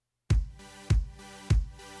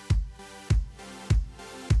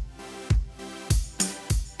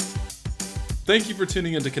Thank you for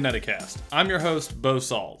tuning into Kineticast. I'm your host, Bo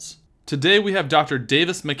Sauls. Today we have Dr.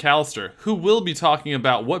 Davis McAllister, who will be talking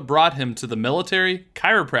about what brought him to the military,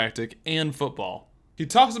 chiropractic, and football. He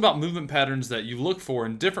talks about movement patterns that you look for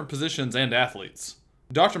in different positions and athletes.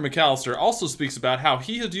 Dr. McAllister also speaks about how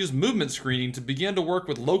he has used movement screening to begin to work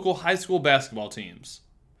with local high school basketball teams.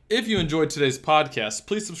 If you enjoyed today's podcast,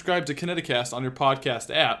 please subscribe to Kineticast on your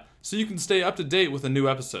podcast app so you can stay up to date with the new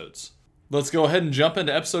episodes. Let's go ahead and jump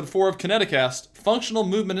into episode 4 of Kineticast, Functional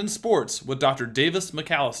Movement in Sports with Dr. Davis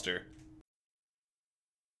McAllister.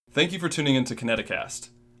 Thank you for tuning into Kineticast.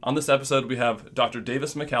 On this episode, we have Dr.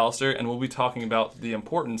 Davis McAllister, and we'll be talking about the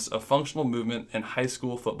importance of functional movement in high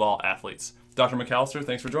school football athletes. Dr. McAllister,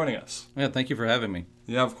 thanks for joining us. Yeah, thank you for having me.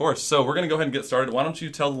 Yeah, of course. So we're going to go ahead and get started. Why don't you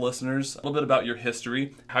tell the listeners a little bit about your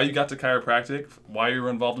history, how you got to chiropractic, why you were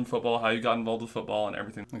involved in football, how you got involved with football, and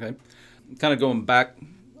everything. Okay. Kind of going back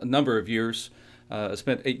a number of years. I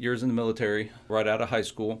spent 8 years in the military right out of high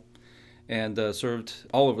school and served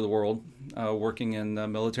all over the world working in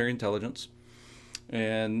military intelligence.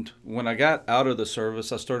 And when I got out of the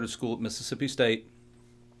service, I started school at Mississippi State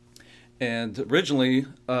and originally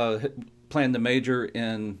planned to major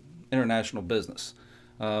in international business.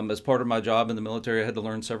 As part of my job in the military, I had to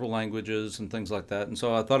learn several languages and things like that. And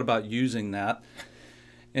so I thought about using that.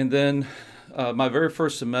 And then my very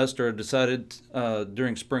first semester, I decided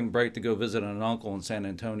during spring break to go visit an uncle in San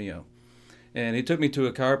Antonio. And he took me to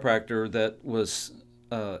a chiropractor that was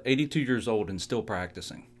 82 years old and still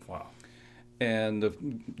practicing. Wow.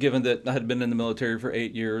 And given that I had been in the military for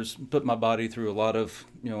 8 years, put my body through a lot of,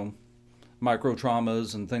 micro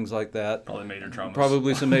traumas and things like that. Probably major traumas.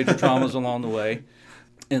 Probably some major traumas along the way.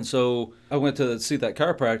 And so I went to see that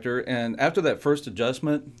chiropractor, and after that first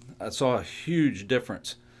adjustment, I saw a huge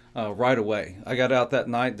difference right away. I got out that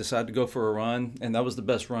night, decided to go for a run, and that was the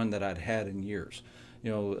best run that I'd had in years.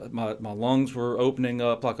 My lungs were opening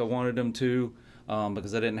up like I wanted them to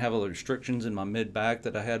because I didn't have all the restrictions in my mid-back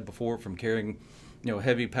that I had before from carrying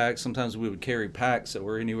heavy packs. Sometimes we would carry packs that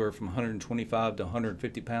were anywhere from 125 to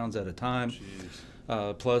 150 pounds at a time.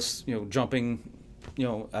 Plus, jumping,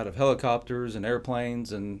 out of helicopters and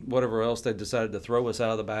airplanes and whatever else they decided to throw us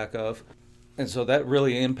out of the back of. And so that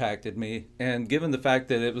really impacted me. And given the fact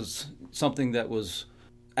that it was something that was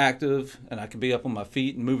active and I could be up on my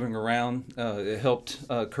feet and moving around, it helped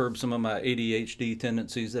curb some of my ADHD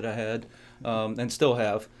tendencies that I had and still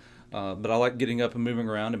have. But I like getting up and moving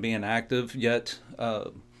around and being active, yet,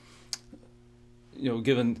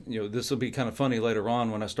 given, this will be kind of funny later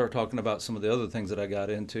on when I start talking about some of the other things that I got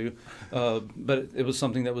into, but it was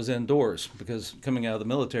something that was indoors because coming out of the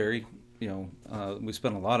military, we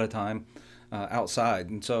spent a lot of time outside.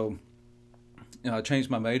 And so, I changed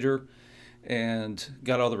my major and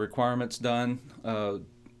got all the requirements done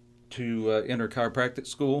to enter chiropractic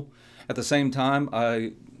school. At the same time,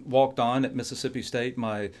 I walked on at Mississippi State.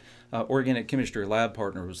 My organic chemistry lab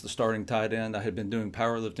partner was the starting tight end. I had been doing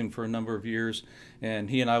powerlifting for a number of years, and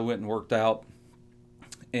he and I went and worked out.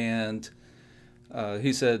 And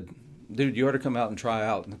he said, "Dude, you ought to come out and try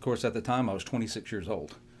out." And of course, at the time, I was 26 years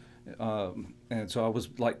old. And so I was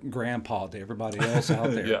like grandpa to everybody else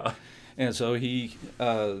out there. Yeah. And so he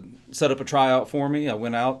set up a tryout for me. I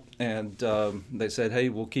went out, and they said, "Hey,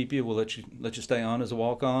 we'll keep you. We'll let you stay on as a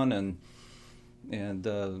walk-on." And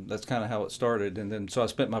that's kind of how it started. And then so I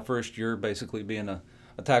spent my first year basically being a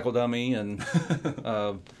tackle dummy, and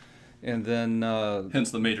then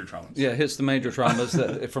hence the major traumas. Yeah, hits the major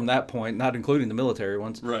traumas from that point, not including the military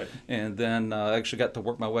ones. Right. And then I actually got to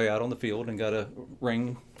work my way out on the field and got a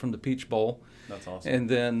ring from the Peach Bowl. That's awesome. And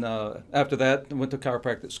then after that, I went to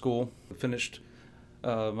chiropractic school, finished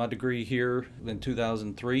my degree here in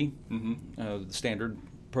 2003. The standard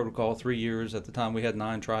protocol, 3 years. At the time, we had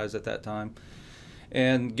 9 tries at that time.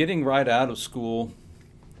 And getting right out of school,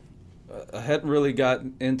 I hadn't really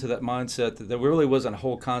gotten into that mindset that there really wasn't a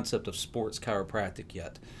whole concept of sports chiropractic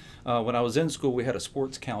yet. When I was in school, we had a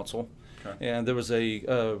sports council, and there was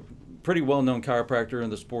a pretty well-known chiropractor in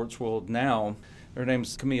the sports world now. Her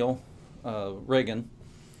name's Camille Reagan,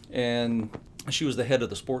 and she was the head of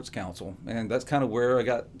the sports council. And that's kind of where I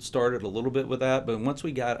got started a little bit with that. But once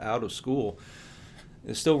we got out of school,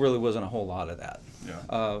 it still really wasn't a whole lot of that. Yeah.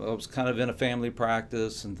 I was kind of in a family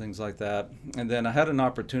practice and things like that. And then I had an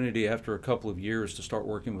opportunity after a couple of years to start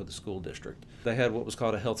working with the school district. They had what was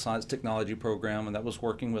called a health science technology program, and that was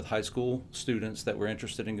working with high school students that were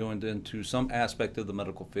interested in going into some aspect of the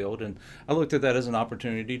medical field. And I looked at that as an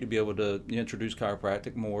opportunity to be able to introduce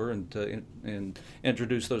chiropractic more and to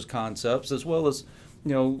introduce those concepts, as well as,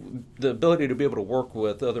 the ability to be able to work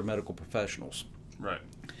with other medical professionals. Right.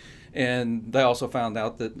 And they also found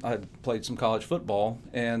out that I played some college football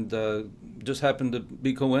and just happened to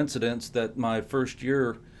be coincidence that my first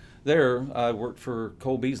year there, I worked for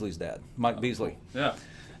Cole Beasley's dad, Mike Beasley. Yeah.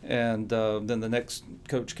 And then the next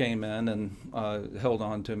coach came in and held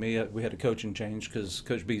on to me. We had a coaching change because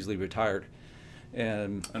Coach Beasley retired.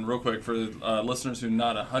 And real quick, for listeners who are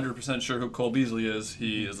not 100% sure who Cole Beasley is,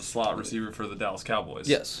 he is a slot receiver for the Dallas Cowboys.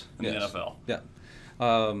 Yes. In the NFL. Yeah.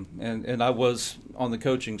 And I was on the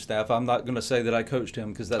coaching staff. I'm not going to say that I coached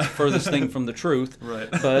him because that's the furthest thing from the truth. Right.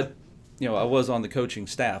 But, I was on the coaching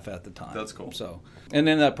staff at the time. That's cool. So, and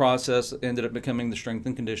in that process, ended up becoming the strength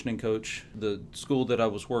and conditioning coach. The school that I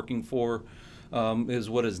was working for is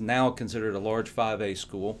what is now considered a large 5A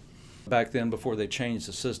school. Back then, before they changed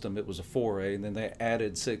the system, it was a 4A, and then they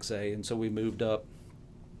added 6A, and so we moved up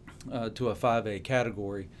to a 5A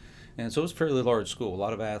category. And so it was a fairly large school, a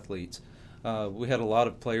lot of athletes. We had a lot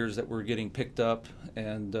of players that were getting picked up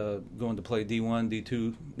and going to play D1,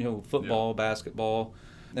 D2, football, basketball.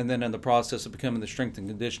 And then in the process of becoming the strength and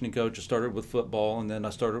conditioning coach, I started with football, and then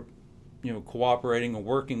I started cooperating and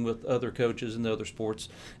working with other coaches in the other sports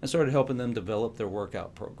and started helping them develop their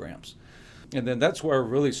workout programs. And then that's where I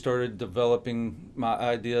really started developing my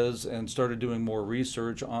ideas and started doing more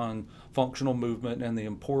research on functional movement and the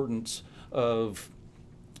importance of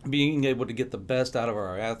being able to get the best out of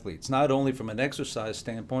our athletes, not only from an exercise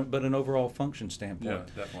standpoint, but an overall function standpoint.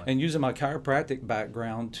 Yeah, definitely. And using my chiropractic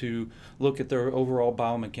background to look at their overall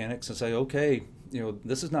biomechanics and say, okay,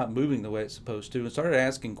 this is not moving the way it's supposed to, and started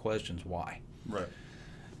asking questions, why? Right.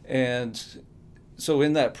 And so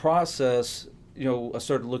in that process, I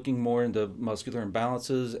started looking more into muscular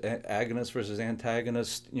imbalances, agonist versus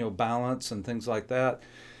antagonist, balance and things like that.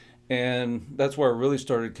 And that's where I really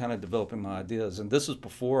started kind of developing my ideas. And this was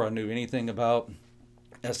before I knew anything about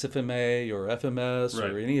SFMA or FMS right.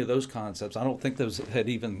 or any of those concepts. I don't think those had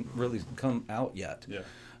even really come out yet. Yeah.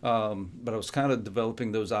 But I was kind of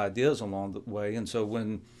developing those ideas along the way. And so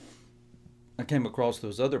when I came across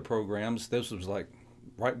those other programs, this was like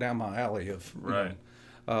right down my alley of right.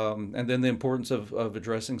 And then the importance of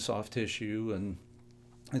addressing soft tissue.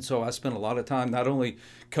 And so I spent a lot of time not only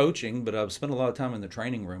coaching, but I've spent a lot of time in the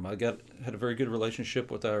training room. I had a very good relationship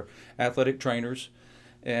with our athletic trainers,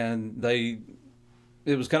 and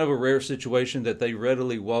it was kind of a rare situation that they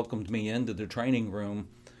readily welcomed me into the training room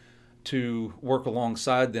to work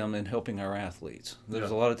alongside them in helping our athletes.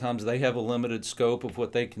 There's a lot of times they have a limited scope of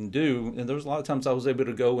what they can do, and there's a lot of times I was able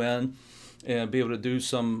to go in and be able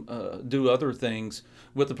to do other things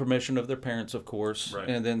with the permission of their parents, of course. Right.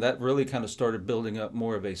 And then that really kind of started building up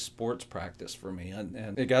more of a sports practice for me.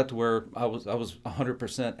 And it got to where I was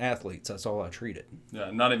 100% athletes. That's all I treated.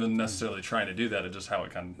 Yeah, not even necessarily trying to do that. It's just how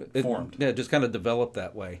it kind of formed. Yeah, it just kind of developed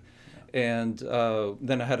that way. And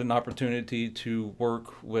then I had an opportunity to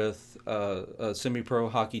work with a semi-pro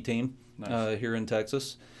hockey team here in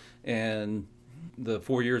Texas. And the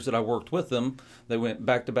 4 years that I worked with them, they went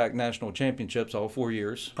back-to-back national championships all 4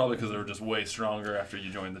 years. Probably because they were just way stronger after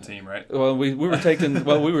you joined the team, right? Well, we were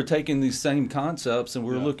taking these same concepts, and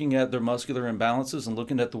we were looking at their muscular imbalances and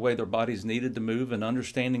looking at the way their bodies needed to move and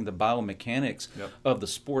understanding the biomechanics of the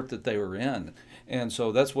sport that they were in. And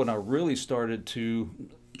so that's when I really started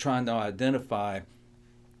trying to identify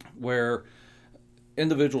where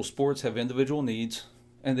individual sports have individual needs,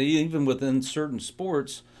 and they even within certain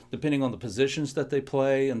sports, depending on the positions that they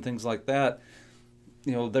play and things like that,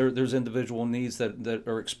 there's individual needs that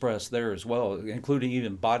are expressed there as well, including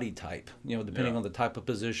even body type, depending on the type of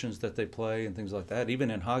positions that they play and things like that.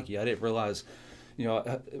 Even in hockey, I didn't realize,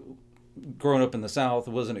 growing up in the South,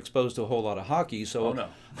 I wasn't exposed to a whole lot of hockey, so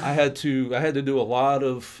I had to do a lot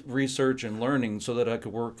of research and learning so that I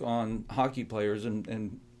could work on hockey players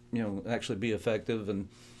and actually be effective. And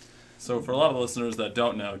so for a lot of listeners that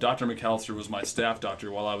don't know, Dr. McAllister was my staff doctor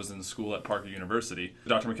while I was in school at Parker University.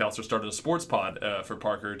 Dr. McAllister started a sports pod for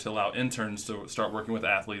Parker to allow interns to start working with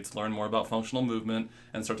athletes, learn more about functional movement,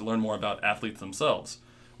 and start to learn more about athletes themselves.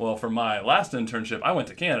 Well, for my last internship, I went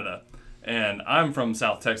to Canada, and I'm from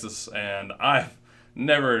South Texas, and I've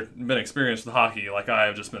never been experienced with hockey. Like, I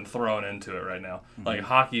have just been thrown into it right now. Mm-hmm. Like,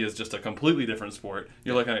 hockey is just a completely different sport.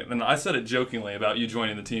 You're looking at, and I said it jokingly about you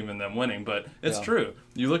joining the team and them winning, but it's true.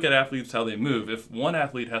 You look at athletes, how they move. If one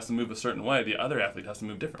athlete has to move a certain way, the other athlete has to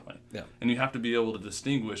move differently. Yeah. And you have to be able to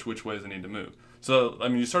distinguish which ways they need to move. So, I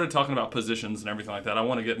mean, you started talking about positions and everything like that. I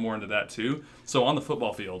want to get more into that too. So, on the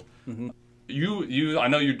football field, I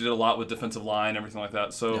know you did a lot with defensive line, everything like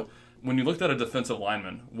that. So, when you looked at a defensive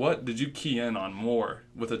lineman, what did you key in on more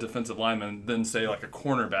with a defensive lineman than, say, like a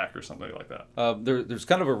cornerback or something like that? There's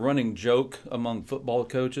kind of a running joke among football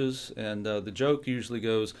coaches, and the joke usually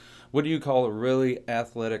goes, what do you call a really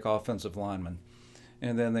athletic offensive lineman?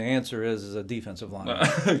 And then the answer is a defensive lineman.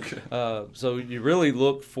 Okay. So you really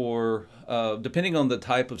look for, depending on the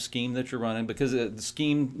type of scheme that you're running, because the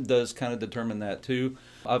scheme does kind of determine that too.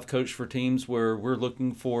 I've coached for teams where we're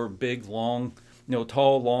looking for big, long,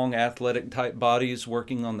 tall, long, athletic type bodies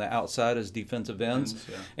working on the outside as defensive ends.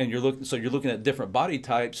 Yeah. And you're looking at different body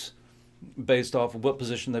types based off of what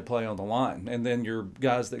position they play on the line. And then your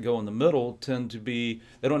guys that go in the middle tend to be,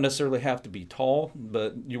 they don't necessarily have to be tall,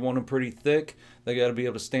 but you want them pretty thick. They got to be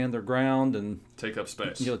able to stand their ground and take up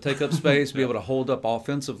space. Take up space, be able to hold up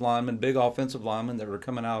offensive linemen, big offensive linemen that are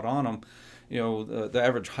coming out on them. The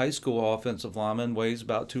average high school offensive lineman weighs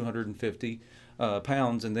about 250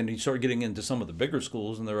 pounds, and then you start getting into some of the bigger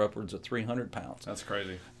schools, and they're upwards of 300 pounds. That's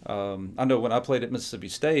crazy. I know when I played at Mississippi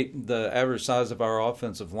State, the average size of our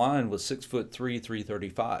offensive line was 6'3",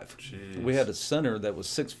 335. Jeez. We had a center that was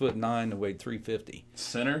 6'9" and weighed 350.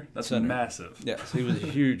 Center? That's Center. Massive. Yes, he was a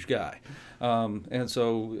huge guy. And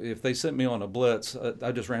so if they sent me on a blitz,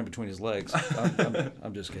 I just ran between his legs.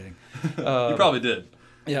 I'm just kidding. You probably did.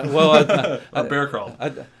 Yeah, well, A bear crawl.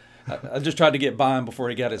 I just tried to get by him before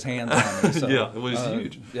he got his hands on me. So, yeah, it was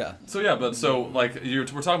huge. Yeah. So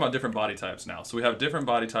we're talking about different body types now. So we have different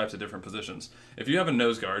body types at different positions. If you have a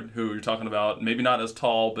nose guard who you're talking about, maybe not as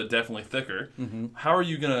tall but definitely thicker, how are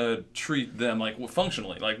you going to treat them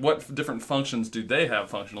functionally? Like what different functions do they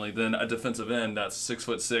have functionally than a defensive end that's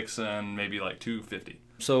 6'6" and maybe 250?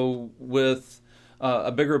 So with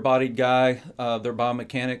a bigger bodied guy, their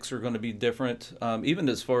biomechanics are going to be different, even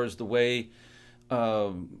as far as the way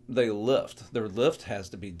they lift. Their lift has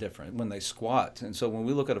to be different when they squat. And so when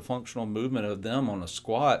we look at a functional movement of them on a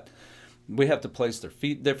squat, we have to place their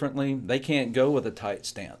feet differently. They can't go with a tight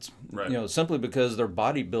stance, right. Simply because their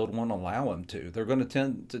body build won't allow them to. They're going to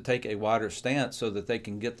tend to take a wider stance so that they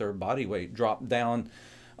can get their body weight dropped down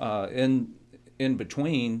in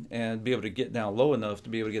between and be able to get down low enough to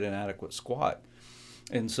be able to get an adequate squat.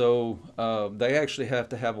 And so they actually have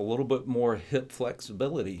to have a little bit more hip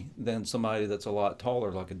flexibility than somebody that's a lot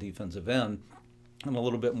taller, like a defensive end, and a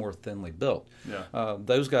little bit more thinly built. Yeah.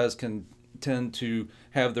 Those guys can tend to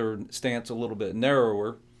have their stance a little bit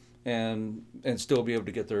narrower and still be able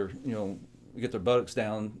to get their buttocks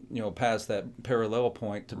down past that parallel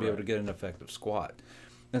point to be able to get an effective squat.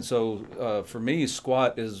 And so for me,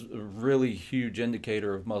 squat is a really huge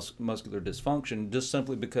indicator of muscular dysfunction, just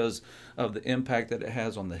simply because of the impact that it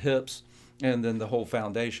has on the hips and then the whole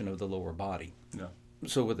foundation of the lower body. Yeah.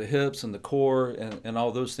 So with the hips and the core and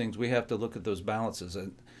all those things, we have to look at those balances.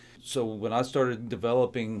 And so when I started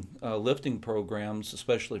developing lifting programs,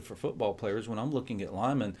 especially for football players, when I'm looking at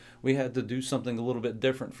linemen, we had to do something a little bit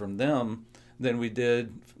different from them than we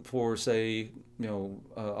did for, say,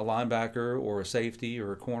 a linebacker or a safety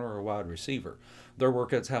or a corner or a wide receiver. Their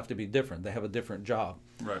workouts have to be different. They have a different job.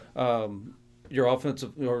 Right. Your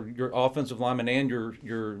offensive lineman and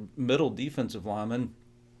your middle defensive lineman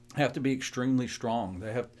have to be extremely strong.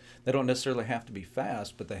 They don't necessarily have to be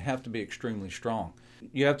fast, but they have to be extremely strong.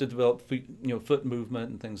 You have to develop foot movement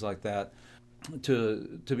and things like that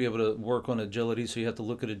to be able to work on agility. So you have to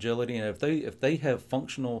look at agility, and if they have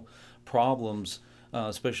functional problems,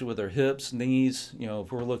 especially with their hips, knees,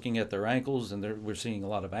 if we're looking at their ankles and we're seeing a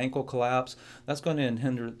lot of ankle collapse, that's going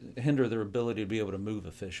to hinder their ability to be able to move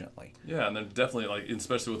efficiently. Yeah, and then definitely,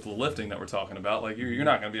 especially with the lifting that we're talking about, you're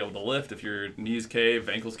not going to be able to lift if your knees cave,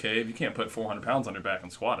 ankles cave. You can't put 400 pounds on your back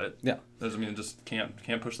and squat it. Yeah. Doesn't mean just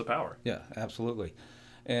can't push the power. Yeah, absolutely.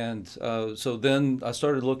 And so then I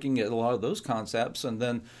started looking at a lot of those concepts, and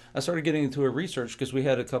then I started getting into a research because we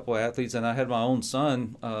had a couple of athletes, and I had my own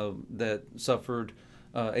son that suffered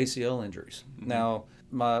ACL injuries. Mm-hmm. Now,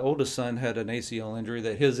 my oldest son had an ACL injury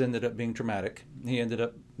that his ended up being traumatic. He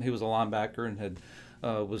was a linebacker and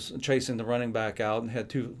was chasing the running back out and had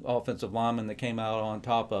two offensive linemen that came out on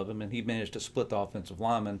top of him, and he managed to split the offensive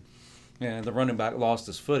lineman. And the running back lost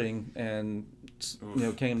his footing and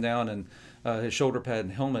came down, and his shoulder pad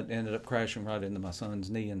and helmet ended up crashing right into my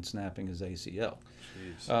son's knee and snapping his ACL.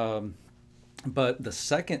 But the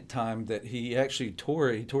second time that he actually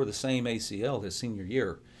tore the same ACL his senior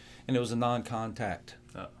year, and it was a non-contact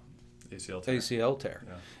ACL tear.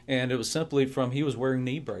 Yeah. And it was simply from he was wearing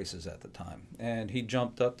knee braces at the time, and he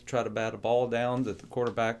jumped up to try to bat a ball down that the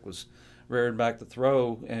quarterback was rearing back to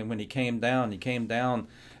throw, and when he came down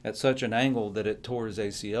at such an angle that it tore his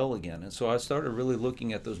ACL again. And so I started really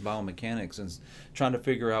looking at those biomechanics and trying to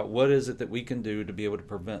figure out what is it that we can do to be able to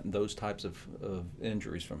prevent those types of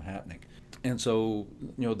injuries from happening. And so,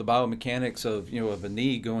 the biomechanics of a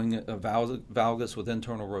knee going a valgus with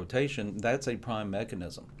internal rotation, that's a prime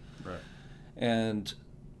mechanism. Right. And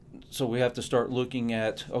so we have to start looking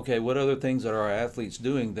at, okay, what other things are our athletes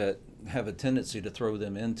doing that have a tendency to throw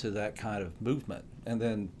them into that kind of movement. And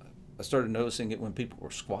then I started noticing it when people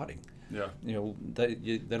were squatting. Yeah.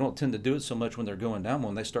 They don't tend to do it so much when they're going down.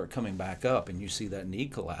 When they start coming back up and you see that knee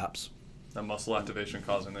collapse. That muscle activation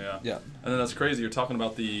causing the, Yeah. And then that's crazy. You're talking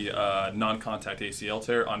about the non-contact ACL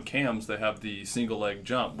tear. On cams, they have the single leg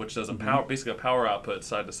jump, which does basically a power output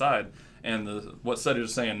side to side. And what studies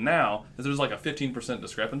are saying now is there's like a 15%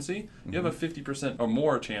 discrepancy. You have a 50% or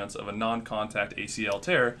more chance of a non-contact ACL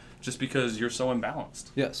tear just because you're so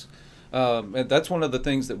imbalanced. Yes. And that's one of the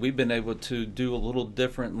things that we've been able to do a little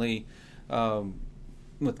differently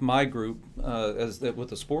with my group, with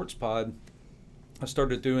the sports pod. I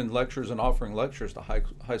started doing lectures and offering lectures to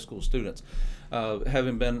high school students.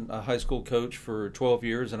 Having been a high school coach for 12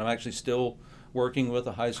 years, and I'm actually still working with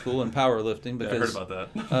a high school in powerlifting. Because, I heard about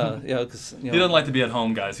that. Because he doesn't like to be at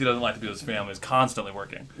home, guys. He doesn't like to be with his family. He's constantly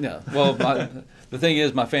working. Yeah. Well, the thing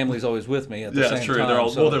is, my family's always with me at the same true. time.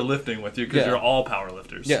 They're lifting with you because you're all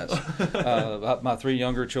powerlifters. Yes. My 3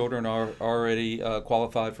 younger children are already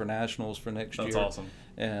qualified for nationals for next year. That's awesome.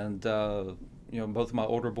 And both of my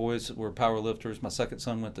older boys were powerlifters. My second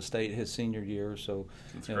son went to state his senior year, so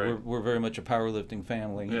we're very much a powerlifting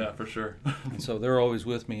family. Yeah, for sure. So they're always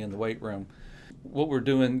with me in the weight room. What we're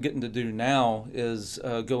getting to do now is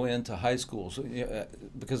go into high schools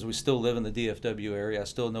because we still live in the DFW area. I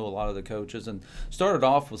still know a lot of the coaches, and started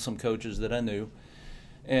off with some coaches that I knew,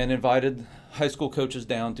 and invited high school coaches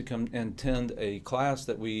down to come and attend a class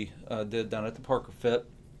that we did down at the Parker Fit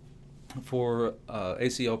for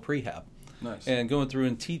ACL prehab. Nice. And going through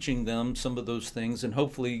and teaching them some of those things, and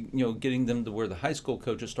hopefully, getting them to where the high school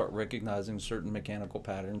coaches start recognizing certain mechanical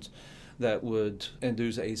patterns that would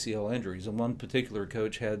induce ACL injuries. And one particular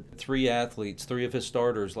coach had 3 athletes, 3 of his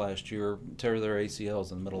starters last year, tear their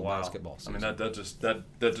ACLs in the middle of basketball season. I mean,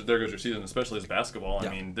 that there goes your season, especially as basketball. Yeah.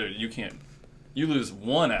 I mean, you lose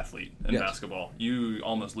 1 athlete in Yes. basketball, you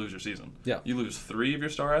almost lose your season. Yeah. You lose 3 of your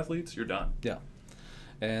star athletes, you're done. Yeah.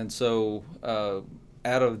 And so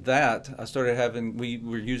out of that, I started we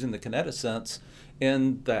were using the Kinetisense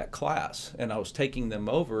in that class, and I was taking them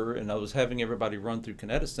over, and I was having everybody run through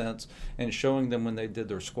Kinetisense and showing them when they did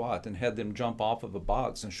their squat, and had them jump off of a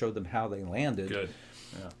box and show them how they landed. Good.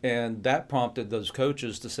 Yeah. And that prompted those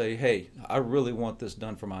coaches to say, hey, I really want this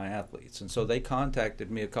done for my athletes. And so they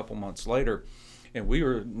contacted me a couple months later, and we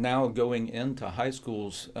were now going into high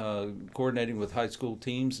schools, coordinating with high school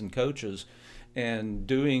teams and coaches, and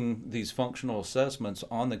doing these functional assessments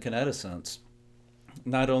on the Kinetisense.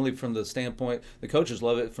 Not only from the standpoint, the coaches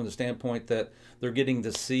love it from the standpoint that they're getting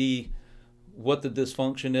to see what the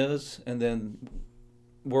dysfunction is, and then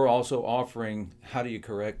we're also offering how do you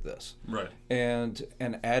correct this, right? And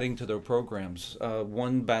adding to their programs.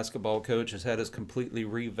 One basketball coach has had us completely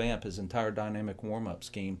revamp his entire dynamic warm-up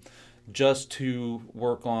scheme, just to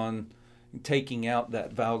work on taking out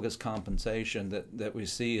that valgus compensation that we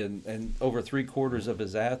see, and over 3/4 of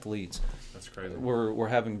his athletes. That's crazy. We're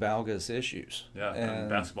having valgus issues. Yeah, and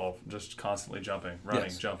basketball just constantly jumping, running,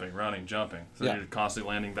 Yes. jumping, running, jumping. So Yeah. you're constantly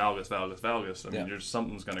landing valgus. I mean,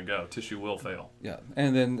 something's going to go. Tissue will fail. Yeah,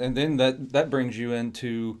 and then that brings you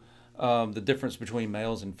into the difference between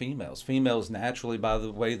males and females. Females naturally, by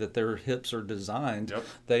the way that their hips are designed, Yep.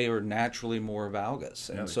 they are naturally more valgus,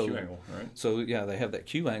 Yeah, and the so Q angle, right? So yeah, they have that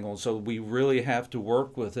Q angle. So we really have to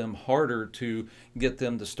work with them harder to get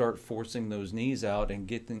them to start forcing those knees out and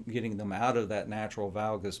getting them out of that natural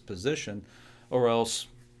valgus position, or else,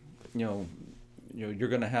 you're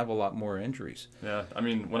going to have a lot more injuries. Yeah, I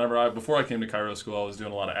mean, before I came to chiro school, I was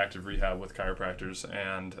doing a lot of active rehab with chiropractors,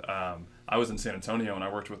 and I was in San Antonio, and I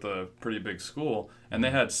worked with a pretty big school, and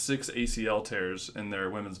they had 6 ACL tears in their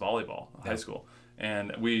women's volleyball high school.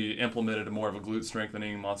 And we implemented more of a glute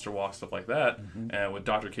strengthening, monster walk, stuff like that, and with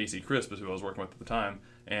Dr. Casey Crisp, who I was working with at the time.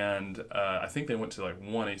 And I think they went to like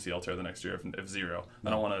 1 ACL tear the next year, if 0. I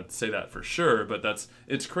don't want to say that for sure, but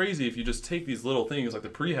it's crazy if you just take these little things like the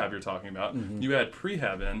prehab you're talking about, you add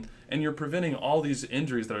prehab in, and you're preventing all these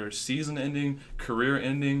injuries that are season-ending,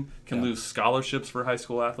 career-ending, can lose scholarships for high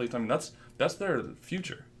school athletes. I mean, that's their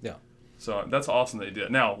future. Yeah. So that's awesome that they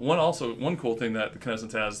did. Now, one cool thing that the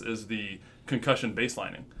Kinesisense has is the concussion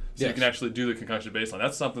baselining. So you can actually do the concussion baseline.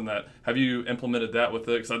 That's something that, have you implemented that with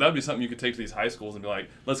it? So that would be something you could take to these high schools and be like,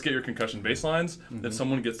 let's get your concussion baselines. If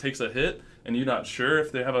someone takes a hit and you're not sure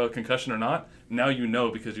if they have a concussion or not, now you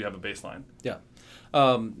know because you have a baseline. Yeah.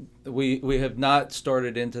 We have not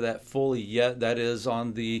started into that fully yet. That is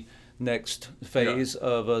on the next phase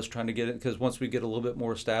of us trying to get it, because once we get a little bit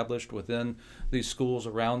more established within these schools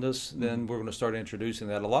around us, then we're going to start introducing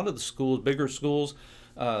that. A lot of the schools, bigger schools,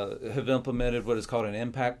 have implemented what is called an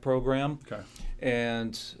impact program. Okay.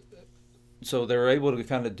 And So they're able to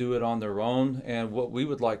kind of do it on their own. And what we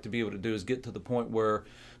would like to be able to do is get to the point where,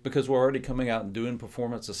 because we're already coming out and doing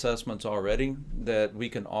performance assessments already, that we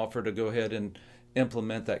can offer to go ahead and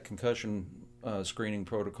implement that concussion screening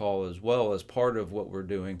protocol as well as part of what we're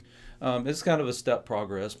doing. It's kind of a step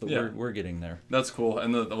progress, but we're getting there. That's cool.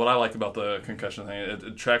 And what I like about the concussion thing,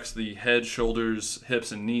 it tracks the head, shoulders,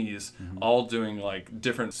 hips, and knees, all doing like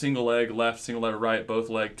different single leg left, single leg right, both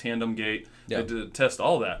leg, tandem gait. Yeah. They test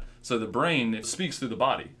all that. So the brain, it speaks through the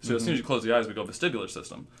body. So as soon as you close the eyes, we go vestibular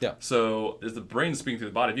system. Yeah. So as the brain speaking through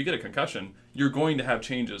the body, if you get a concussion, you're going to have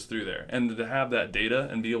changes through there. And to have that data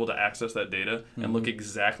and be able to access that data and look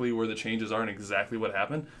exactly where the changes are and exactly what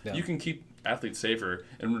happened, you can keep athletes safer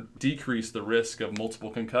and decrease the risk of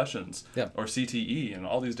multiple concussions or CTE and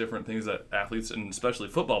all these different things that athletes and especially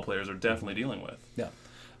football players are definitely dealing with. Yeah.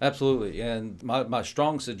 Absolutely. And my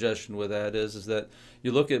strong suggestion with that is that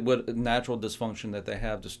you look at what natural dysfunction that they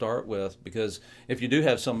have to start with, because if you do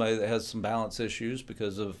have somebody that has some balance issues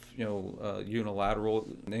because of, unilateral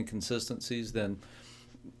inconsistencies, then,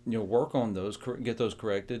 work on those, get those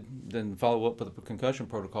corrected, then follow up with a concussion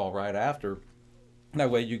protocol right after. That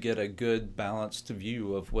way you get a good balanced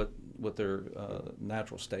view of what their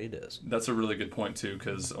natural state is. That's a really good point too,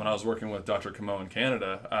 because when I was working with Dr. Camo in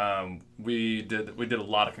Canada, we did a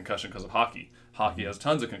lot of concussion because of hockey. Hockey has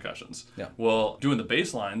tons of concussions. Yeah. Well, doing the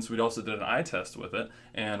baselines, we also did an eye test with it,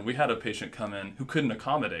 and we had a patient come in who couldn't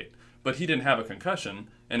accommodate, but he didn't have a concussion.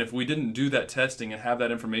 And if we didn't do that testing and have that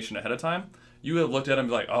information ahead of time, you would have looked at him and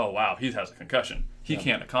be like, oh wow, he has a concussion. He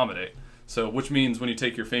can't accommodate. So, which means when you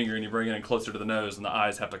take your finger and you bring it in closer to the nose, and the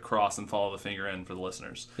eyes have to cross and follow the finger in for the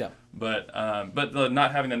listeners. Yeah. But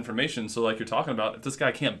not having that information, so like you're talking about, if this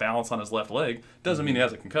guy can't balance on his left leg, doesn't mean he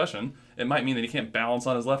has a concussion. It might mean that he can't balance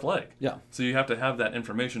on his left leg. Yeah. So you have to have that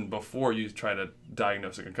information before you try to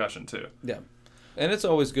diagnose a concussion too. Yeah. And it's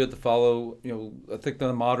always good to follow, I think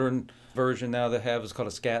the modern version now they have is called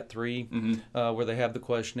a SCAT-3, where they have the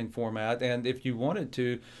questioning format. And if you wanted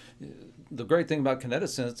to, the great thing about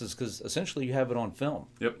KinetiSense is because essentially you have it on film.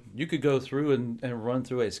 Yep. You could go through and run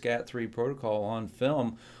through a SCAT-3 protocol on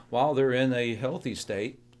film while they're in a healthy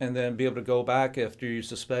state, and then be able to go back after you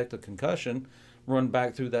suspect a concussion, run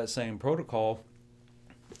back through that same protocol,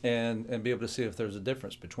 and be able to see if there's a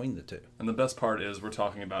difference between the two. And the best part is we're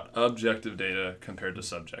talking about objective data compared to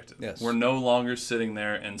subjective. Yes. We're no longer sitting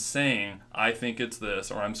there and saying, I think it's this,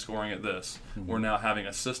 or I'm scoring at this. We're now having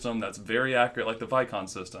a system that's very accurate, like the Vicon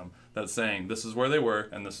system, that's saying this is where they were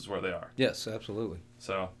and this is where they are. Yes, absolutely.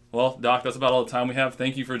 So, well, Doc, that's about all the time we have.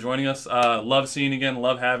 Thank you for joining us. Love seeing you again.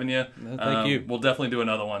 Love having you. Thank you. We'll definitely do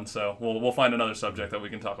another one, so we'll find another subject that we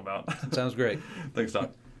can talk about. Sounds great. Thanks, Doc.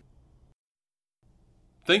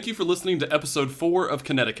 Thank you for listening to episode 4 of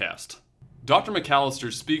KinetiCast. Dr.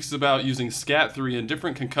 McAllister speaks about using SCAT-3 and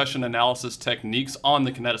different concussion analysis techniques on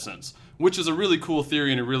the KinetiSense, which is a really cool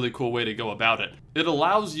theory and a really cool way to go about it. It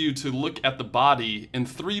allows you to look at the body in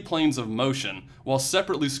 3 planes of motion while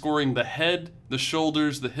separately scoring the head, the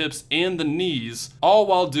shoulders, the hips, and the knees, all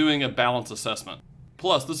while doing a balance assessment.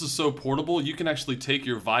 Plus, this is so portable, you can actually take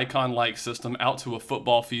your Vicon-like system out to a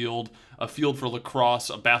football field, a field for lacrosse,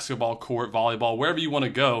 a basketball court, volleyball, wherever you want to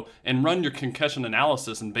go, and run your concussion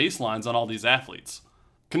analysis and baselines on all these athletes.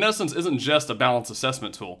 KinetiSense isn't just a balance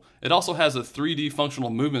assessment tool. It also has a 3D functional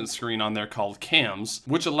movement screen on there called CAMS,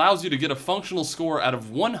 which allows you to get a functional score out of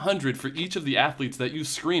 100 for each of the athletes that you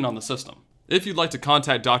screen on the system. If you'd like to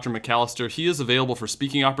contact Dr. McAllister, he is available for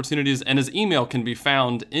speaking opportunities, and his email can be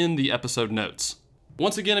found in the episode notes.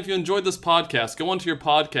 Once again, if you enjoyed this podcast, go onto your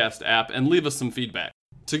podcast app and leave us some feedback.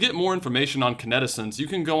 To get more information on KinetiSense, you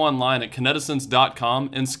can go online at kinetisense.com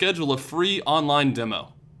and schedule a free online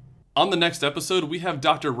demo. On the next episode, we have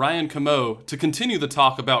Dr. Ryan Camo to continue the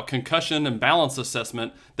talk about concussion and balance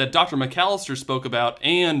assessment that Dr. McAllister spoke about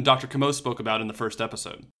and Dr. Camo spoke about in the first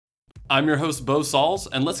episode. I'm your host, Bo Sauls,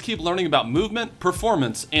 and let's keep learning about movement,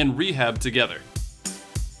 performance, and rehab together.